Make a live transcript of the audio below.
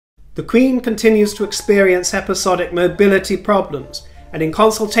The Queen continues to experience episodic mobility problems, and in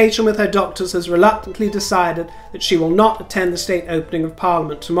consultation with her doctors has reluctantly decided that she will not attend the state opening of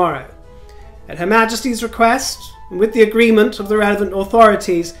Parliament tomorrow. At Her Majesty's request, and with the agreement of the relevant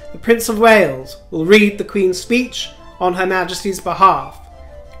authorities, the Prince of Wales will read the Queen's speech on Her Majesty's behalf,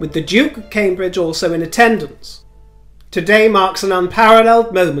 with the Duke of Cambridge also in attendance. Today marks an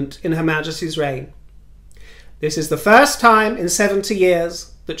unparalleled moment in Her Majesty's reign. This is the first time in 70 years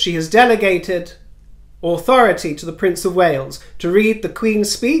that she has delegated authority to the Prince of Wales to read the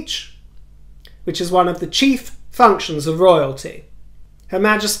Queen's speech, which is one of the chief functions of royalty. Her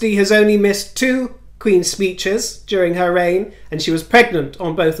Majesty has only missed 2 Queen's speeches during her reign, and she was pregnant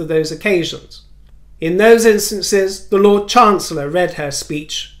on both of those occasions. In those instances, the Lord Chancellor read her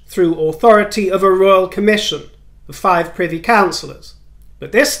speech through authority of a royal commission of 5 Privy Councillors.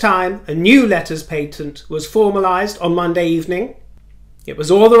 But this time, a new letters patent was formalised on Monday evening. It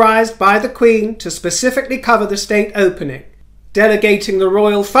was authorised by the Queen to specifically cover the state opening, delegating the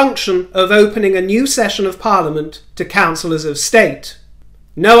royal function of opening a new session of Parliament to Councillors of State.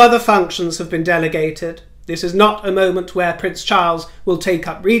 No other functions have been delegated. This is not a moment where Prince Charles will take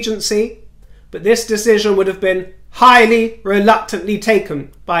up regency, but this decision would have been highly reluctantly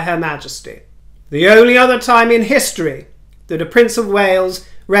taken by Her Majesty. The only other time in history that a Prince of Wales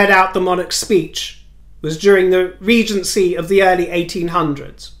read out the monarch's speech was during the regency of the early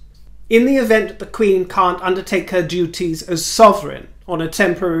 1800s. In the event that the Queen can't undertake her duties as sovereign on a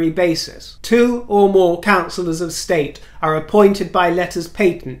temporary basis, 2 or more Councillors of State are appointed by letters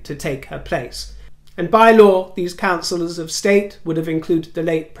patent to take her place. And by law, these Councillors of State would have included the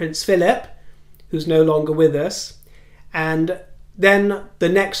late Prince Philip, who's no longer with us, and then the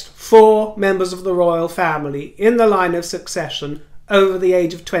next 4 members of the royal family in the line of succession over the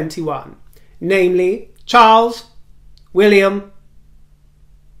age of 21, namely Charles, William,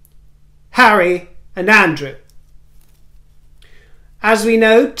 Harry and Andrew. As we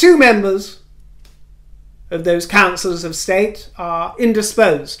know, 2 members of those Councillors of State are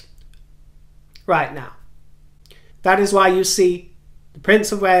indisposed right now. That is why you see the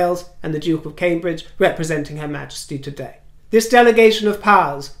Prince of Wales and the Duke of Cambridge representing Her Majesty today. This delegation of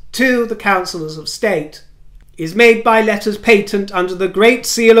powers to the Councillors of State is made by letters patent under the Great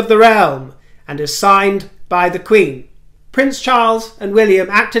Seal of the Realm and is signed by the Queen. Prince Charles and William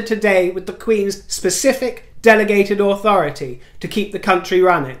acted today with the Queen's specific delegated authority to keep the country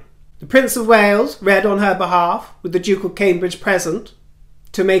running. The Prince of Wales read on her behalf, with the Duke of Cambridge present,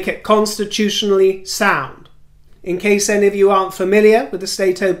 to make it constitutionally sound. In case any of you aren't familiar with the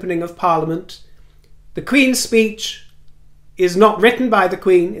state opening of Parliament, the Queen's speech is not written by the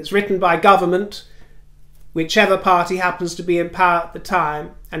Queen, it's written by government, whichever party happens to be in power at the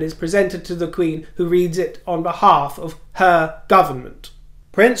time, and is presented to the Queen, who reads it on behalf of her government.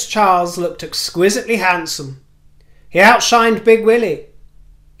 Prince Charles looked exquisitely handsome. He outshined Big Willie.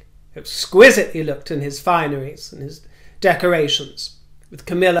 Exquisite he looked in his fineries and his decorations with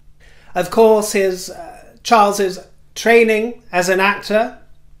Camilla. Of course, Charles's training as an actor,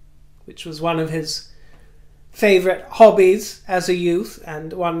 which was one of his favourite hobbies as a youth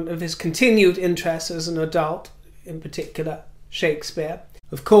and one of his continued interests as an adult, in particular Shakespeare,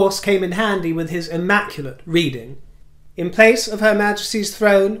 of course came in handy with his immaculate reading. In place of Her Majesty's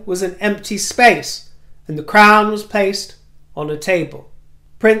throne was an empty space, and the crown was placed on a table.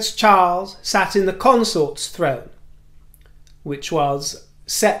 Prince Charles sat in the consort's throne, which was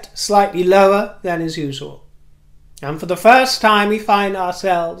set slightly lower than is usual. And for the first time we find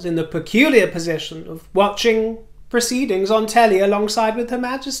ourselves in the peculiar position of watching proceedings on telly alongside with Her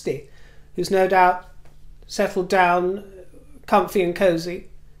Majesty, who's no doubt settled down comfy and cosy,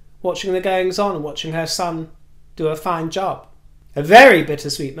 watching the goings-on and watching her son do a fine job. A very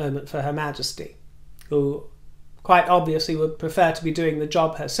bittersweet moment for Her Majesty, who quite obviously would prefer to be doing the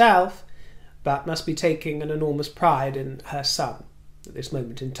job herself, but must be taking an enormous pride in her son at this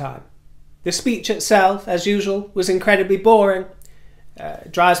moment in time. The speech itself, as usual, was incredibly boring.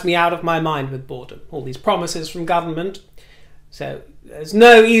 It drives me out of my mind with boredom. All these promises from government. So there's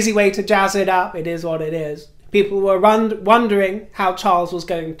no easy way to jazz it up. It is what it is. People were wondering how Charles was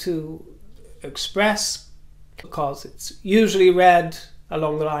going to express, because it's usually read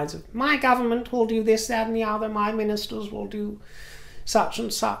along the lines of, my government will do this, that and the other, my ministers will do such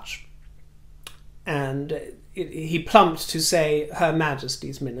and such. And he plumped to say, Her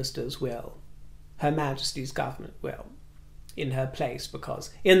Majesty's ministers will, Her Majesty's government will, in her place, because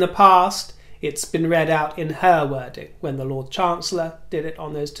in the past it's been read out in her wording. When the Lord Chancellor did it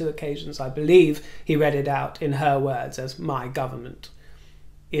on those 2 occasions, I believe he read it out in her words as my government,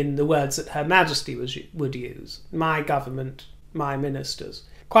 in the words that Her Majesty would use. My government, my ministers.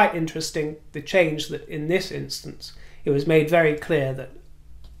 quite interesting, the change that in this instance it was made very clear that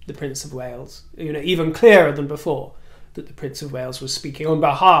the Prince of Wales, even clearer than before, that the Prince of Wales was speaking on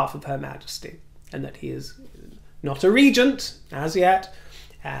behalf of Her Majesty, and that he is not a regent as yet,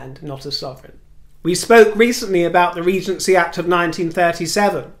 and not a sovereign. We spoke recently about the Regency Act of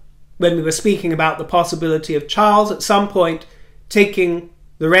 1937, when we were speaking about the possibility of Charles at some point taking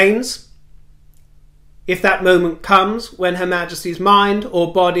the reins, if that moment comes when Her Majesty's mind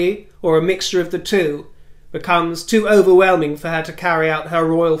or body, or a mixture of the two, becomes too overwhelming for her to carry out her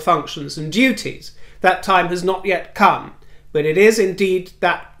royal functions and duties. That time has not yet come, but it is indeed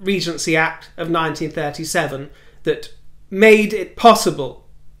that Regency Act of 1937 that made it possible,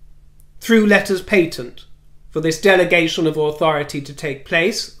 through letters patent, for this delegation of authority to take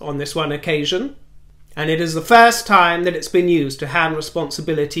place on this one occasion, and it is the first time that it's been used to hand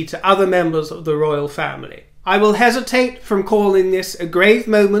responsibility to other members of the royal family. I will hesitate from calling this a grave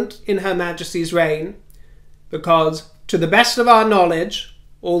moment in Her Majesty's reign, because, to the best of our knowledge,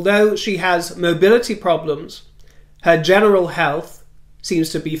 although she has mobility problems, her general health seems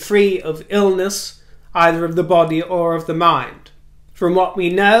to be free of illness, either of the body or of the mind. From what we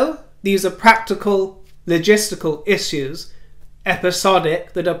know, these are practical, logistical issues,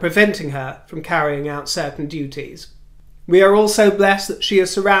 episodic, that are preventing her from carrying out certain duties. We are also blessed that she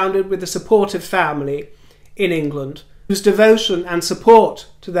is surrounded with a supportive family in England, whose devotion and support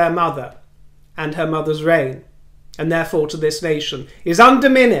to their mother and her mother's reign, and therefore to this nation, is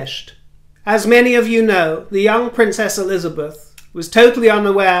undiminished. As many of you know, the young Princess Elizabeth was totally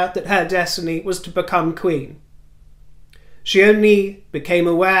unaware that her destiny was to become queen. She only became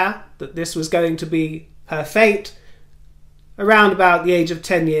aware that this was going to be her fate around about the age of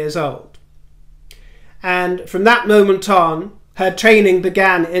 10 years old. And from that moment on, her training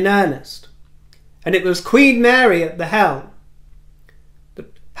began in earnest. And it was Queen Mary at the helm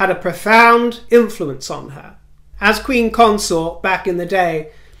that had a profound influence on her. As Queen Consort back in the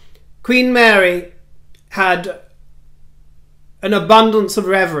day, Queen Mary had an abundance of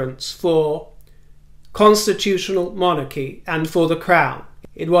reverence for constitutional monarchy and for the crown.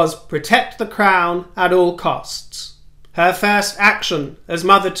 It was protect the crown at all costs. Her first action as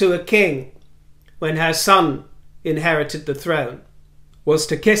mother to a king, when her son inherited the throne, was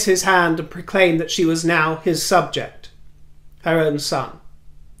to kiss his hand and proclaim that she was now his subject, her own son.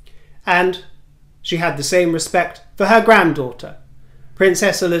 And she had the same respect for her granddaughter,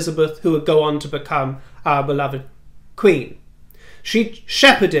 Princess Elizabeth, who would go on to become our beloved Queen. She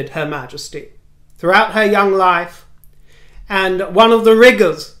shepherded Her Majesty throughout her young life, and one of the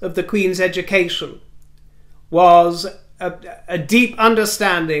rigours of the Queen's education was a deep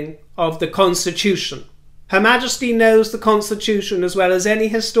understanding of the Constitution. Her Majesty knows the Constitution as well as any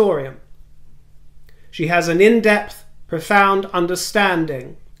historian. She has an in-depth, profound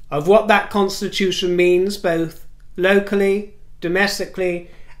understanding of what that Constitution means, both locally, domestically,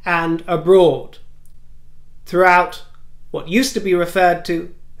 and abroad, throughout what used to be referred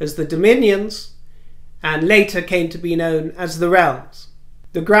to as the dominions, and later came to be known as the realms.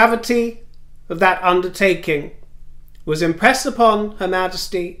 The gravity of that undertaking was impressed upon Her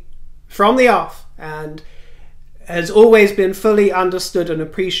Majesty from the off, and has always been fully understood and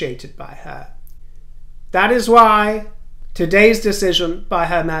appreciated by her. That is why today's decision by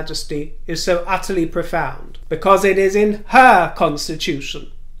Her Majesty is so utterly profound, because it is in her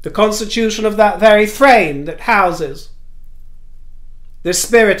constitution, the constitution of that very frame that houses the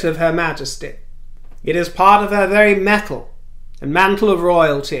spirit of Her Majesty. It is part of her very metal and mantle of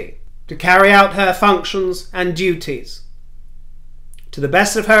royalty to carry out her functions and duties to the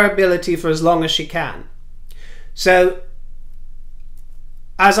best of her ability for as long as she can. So,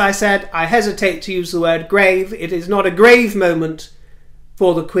 as I said, I hesitate to use the word grave. It is not a grave moment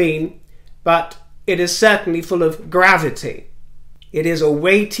for the Queen, but it is certainly full of gravity. It is a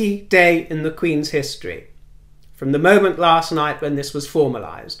weighty day in the Queen's history, from the moment last night when this was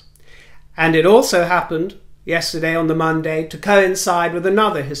formalised. And it also happened yesterday, on the Monday, to coincide with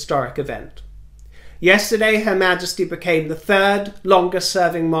another historic event. Yesterday, Her Majesty became the third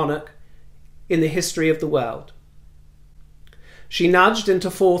longest-serving monarch in the history of the world. She nudged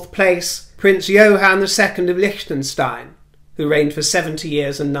into fourth place Prince Johann II of Liechtenstein, who reigned for 70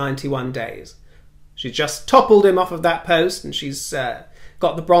 years and 91 days. She just toppled him off of that post, and she's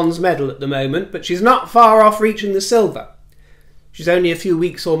got the bronze medal at the moment, but she's not far off reaching the silver. She's only a few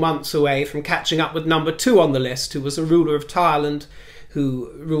weeks or months away from catching up with number 2 on the list, who was a ruler of Thailand, who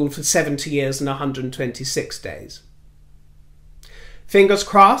ruled for 70 years and 126 days. Fingers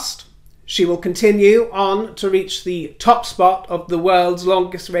crossed, she will continue on to reach the top spot of the world's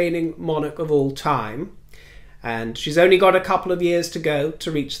longest reigning monarch of all time. and she's only got a couple of years to go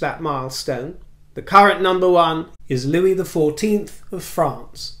to reach that milestone. The current number one is Louis XIV of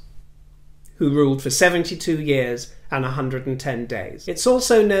France, who ruled for 72 years and 110 days. It's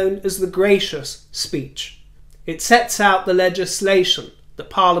also known as the Gracious Speech. It sets out the legislation that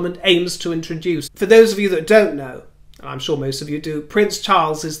Parliament aims to introduce. For those of you that don't know, and I'm sure most of you do, Prince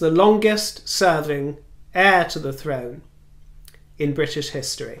Charles is the longest serving heir to the throne in British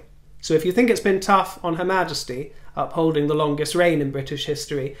history. So if you think it's been tough on Her Majesty upholding the longest reign in British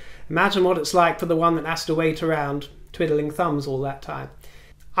history, imagine what it's like for the one that has to wait around twiddling thumbs all that time.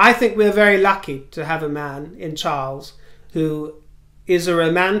 I think we're very lucky to have a man in Charles who is a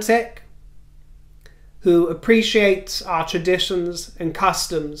romantic, who appreciates our traditions and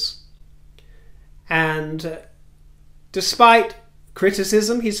customs, and despite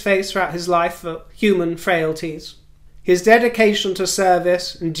criticism he's faced throughout his life for human frailties, his dedication to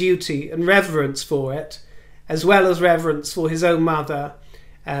service and duty and reverence for it, as well as reverence for his own mother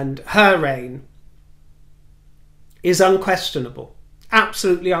and her reign, is unquestionable.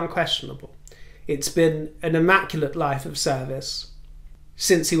 Absolutely unquestionable. It's been an immaculate life of service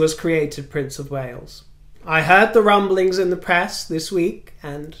since he was created Prince of Wales. I heard the rumblings in the press this week,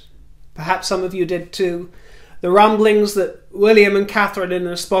 and perhaps some of you did too, the rumblings that William and Catherine, in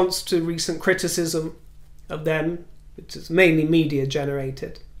response to recent criticism of them, which is mainly media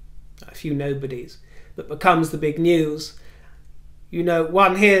generated, a few nobodies, that becomes the big news. You know,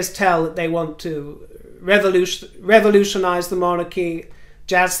 one hears tell that they want to revolutionise the monarchy,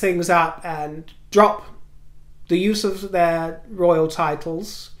 jazz things up and drop the use of their royal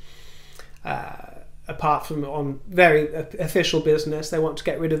titles, apart from on very official business. They want to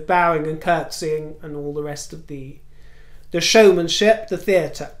get rid of bowing and curtsying and all the rest of the showmanship, the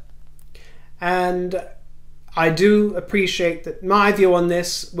theatre. And I do appreciate that my view on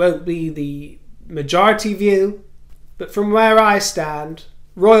this won't be the majority view, but from where I stand,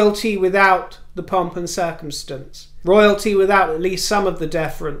 royalty without the pomp and circumstance, royalty without at least some of the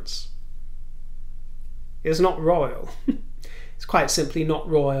deference, is not royal. It's quite simply not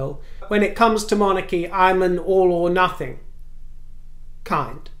royal. When it comes to monarchy, I'm an all or nothing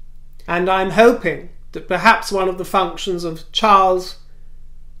kind. And I'm hoping that perhaps one of the functions of Charles's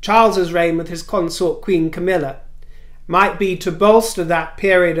reign with his consort Queen Camilla might be to bolster that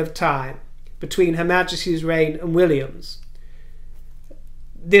period of time between Her Majesty's reign and William's.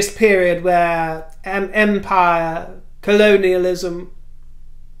 This period where empire, colonialism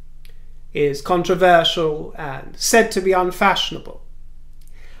is controversial and said to be unfashionable.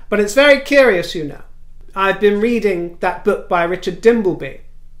 But it's very curious, you know. I've been reading that book by Richard Dimbleby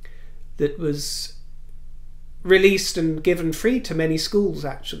that was released and given free to many schools,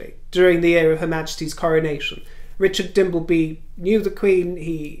 actually, during the year of Her Majesty's coronation. Richard Dimbleby knew the Queen.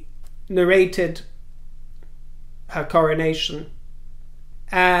 He narrated her coronation.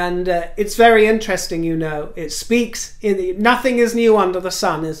 And it's very interesting, you know. It speaks nothing is new under the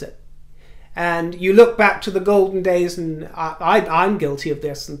sun, is it? And you look back to the golden days, and I'm guilty of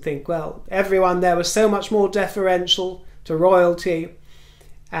this, and think, well, everyone there was so much more deferential to royalty,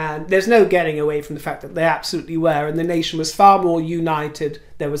 and there's no getting away from the fact that they absolutely were, and the nation was far more united.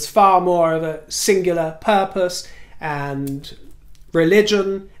 There was far more of a singular purpose and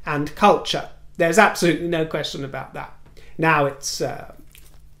religion and culture. There's absolutely no question about that. Now it's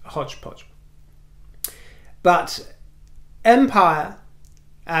hodgepodge. But empire,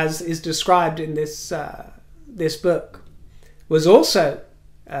 as is described in this book, was also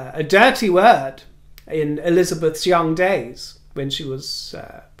a dirty word in Elizabeth's young days, when she was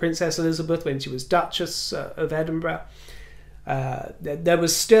Princess Elizabeth, when she was Duchess of Edinburgh. There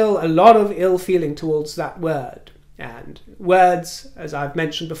was still a lot of ill feeling towards that word. And words, as I've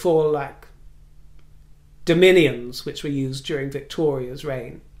mentioned before, like dominions, which were used during Victoria's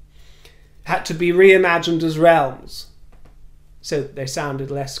reign, had to be reimagined as realms, so that they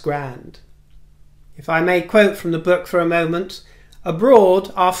sounded less grand. If I may quote from the book for a moment,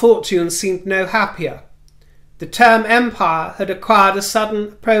 "Abroad our fortunes seemed no happier. The term empire had acquired a sudden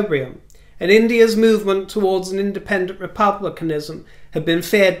opprobrium, and India's movement towards an independent republicanism had been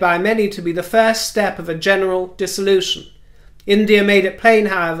feared by many to be the first step of a general dissolution. India made it plain,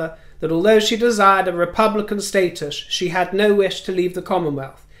 however, that although she desired a republican status, she had no wish to leave the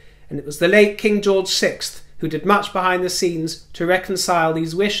Commonwealth, and it was the late King George VI who did much behind the scenes to reconcile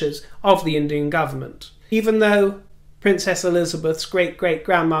these wishes of the Indian government." Even though Princess Elizabeth's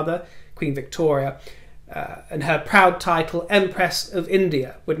great-great-grandmother, Queen Victoria, and her proud title Empress of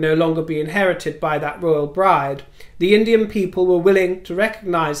India would no longer be inherited by that royal bride, the Indian people were willing to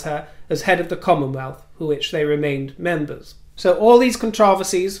recognise her as head of the Commonwealth, for which they remained members. So all these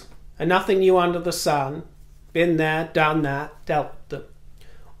controversies are nothing new under the sun. been there, done that, dealt with them.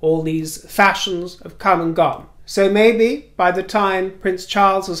 All these fashions have come and gone. So maybe by the time Prince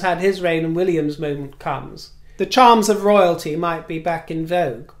Charles has had his reign and William's moment comes, the charms of royalty might be back in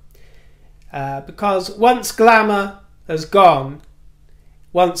vogue. Because once glamour has gone,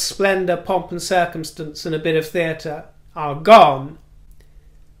 once splendour, pomp and circumstance and a bit of theatre are gone,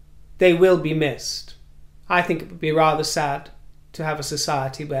 they will be missed. I think it would be rather sad to have a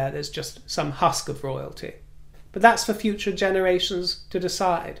society where there's just some husk of royalty. But that's for future generations to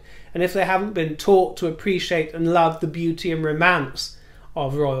decide. And if they haven't been taught to appreciate and love the beauty and romance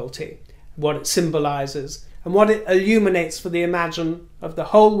of royalty, what it symbolises, and what it illuminates for the imagination of the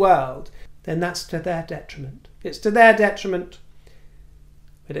whole world, then that's to their detriment. It's to their detriment,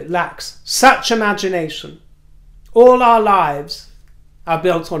 but it lacks such imagination. All our lives are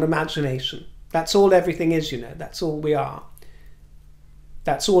built on imagination. That's all everything is, you know. That's all we are.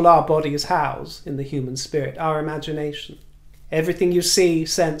 That's all our bodies house in the human spirit, our imagination. Everything you see,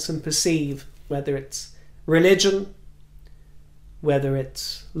 sense and perceive, whether it's religion, whether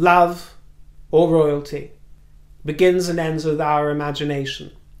it's love or royalty, begins and ends with our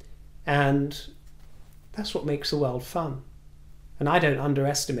imagination. And that's what makes the world fun. And I don't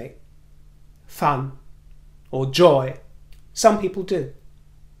underestimate fun or joy. Some people do.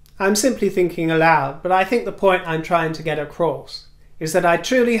 I'm simply thinking aloud, but I think the point I'm trying to get across is that I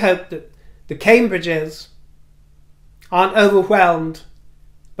truly hope that the Cambridges aren't overwhelmed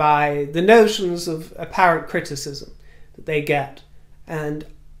by the notions of apparent criticism that they get. And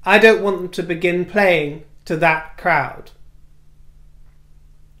I don't want them to begin playing to that crowd,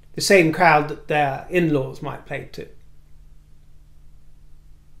 the same crowd that their in-laws might play to.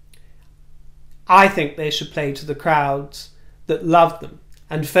 I think they should play to the crowds that love them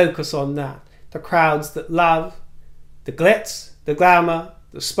and focus on that. The crowds that love the glitz, the glamour,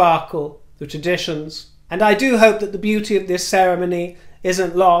 the sparkle, the traditions. And I do hope that the beauty of this ceremony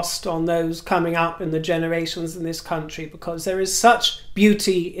isn't lost on those coming up in the generations in this country, because there is such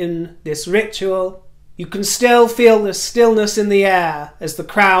beauty in this ritual. You can still feel the stillness in the air as the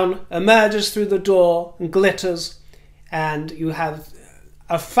crown emerges through the door and glitters, and you have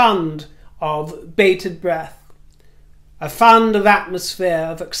a fund of bated breath, a fund of atmosphere,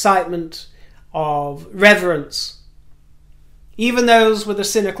 of excitement, of reverence. Even those with a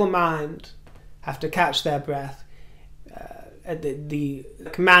cynical mind have to catch their breath at the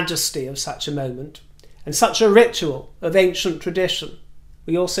majesty of such a moment and such a ritual of ancient tradition.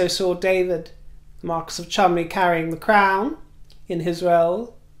 We also saw David, the Marquis of Cholmondeley, carrying the crown in his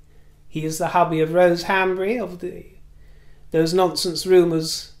role. He is the hubby of Rose Hanbury, of those nonsense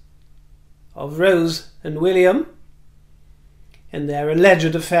rumours of Rose and William and their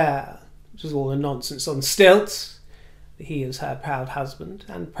alleged affair, which is all a nonsense on stilts. He is her proud husband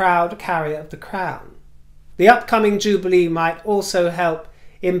and proud carrier of the crown. The upcoming Jubilee might also help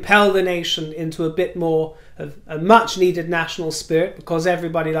impel the nation into a bit more of a much needed national spirit, because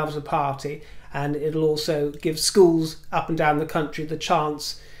everybody loves a party, and it'll also give schools up and down the country the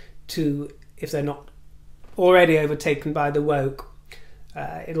chance to, if they're not already overtaken by the woke,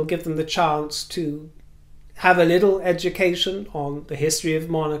 it'll give them the chance to have a little education on the history of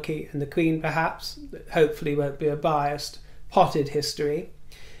monarchy and the Queen, perhaps. Hopefully won't be a biased, potted history.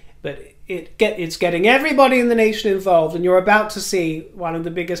 But it's getting everybody in the nation involved, and you're about to see one of the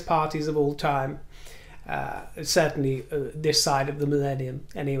biggest parties of all time, certainly this side of the millennium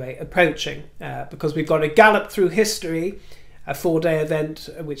anyway, approaching, because we've got to gallop through history, a 4-day event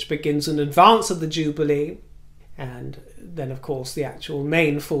which begins in advance of the Jubilee, and then of course the actual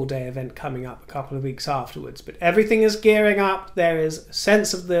main 4-day event coming up a couple of weeks afterwards. But everything is gearing up. There is a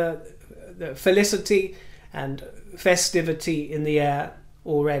sense of the felicity and festivity in the air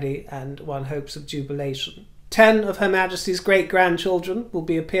already, and one hopes of jubilation. 10 of Her Majesty's great-grandchildren will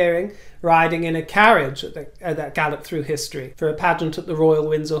be appearing, riding in a carriage that gallop through history for a pageant at the Royal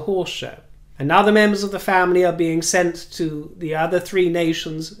Windsor Horse Show. And other members of the family are being sent to the other 3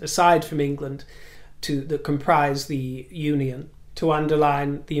 nations, aside from England, that comprise the Union, to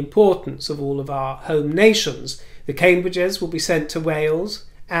underline the importance of all of our home nations. The Cambridges will be sent to Wales,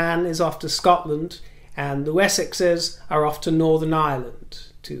 Anne is off to Scotland, and the Wessexes are off to Northern Ireland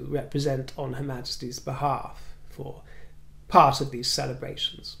to represent on Her Majesty's behalf for part of these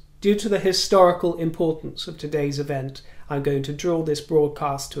celebrations. Due to the historical importance of today's event, I'm going to draw this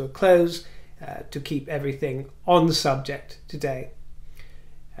broadcast to a close to keep everything on the subject today,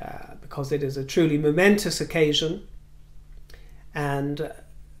 because it is a truly momentous occasion, and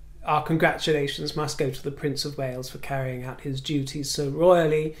our congratulations must go to the Prince of Wales for carrying out his duties so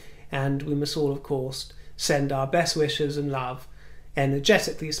royally, and we must all, of course, send our best wishes and love,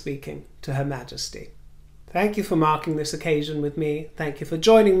 energetically speaking, to Her Majesty. Thank you for marking this occasion with me. Thank you for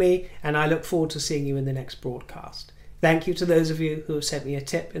joining me, and I look forward to seeing you in the next broadcast. Thank you to those of you who have sent me a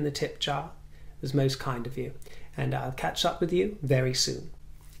tip in the tip jar. It was most kind of you. And I'll catch up with you very soon.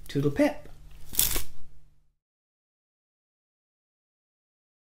 Toodle pip.